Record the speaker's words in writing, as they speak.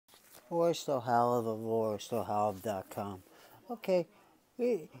orstohalov.com. Okay,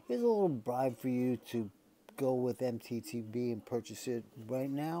 here's a little bribe for you to go with MTTB and purchase it right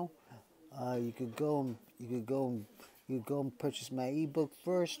now. You could go and purchase my ebook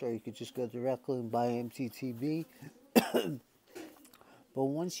first, or you could just go directly and buy MTTB. But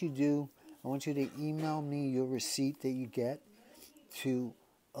once you do, I want you to email me your receipt that you get to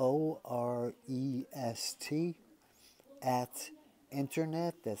OREST at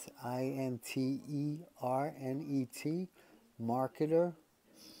internet, that's INTERNET, marketer,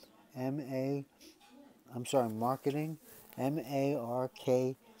 marketing,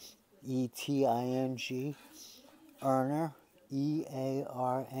 MARKETING, earner, EARNER.com.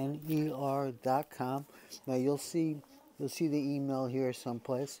 Now you'll see the email here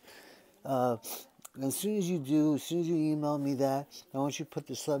someplace. As soon as you email me that, I want you to put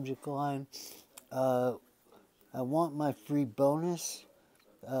the subject line, I want my free bonus.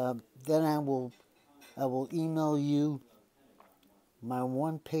 Then I will email you my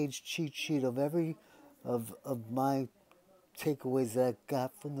one-page cheat sheet of my takeaways that I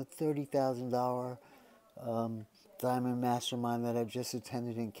got from the $30,000 Diamond Mastermind that I've just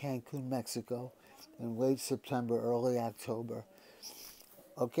attended in Cancun, Mexico in late September, early October.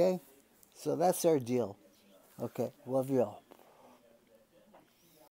 Okay? So that's our deal. Okay, love you all.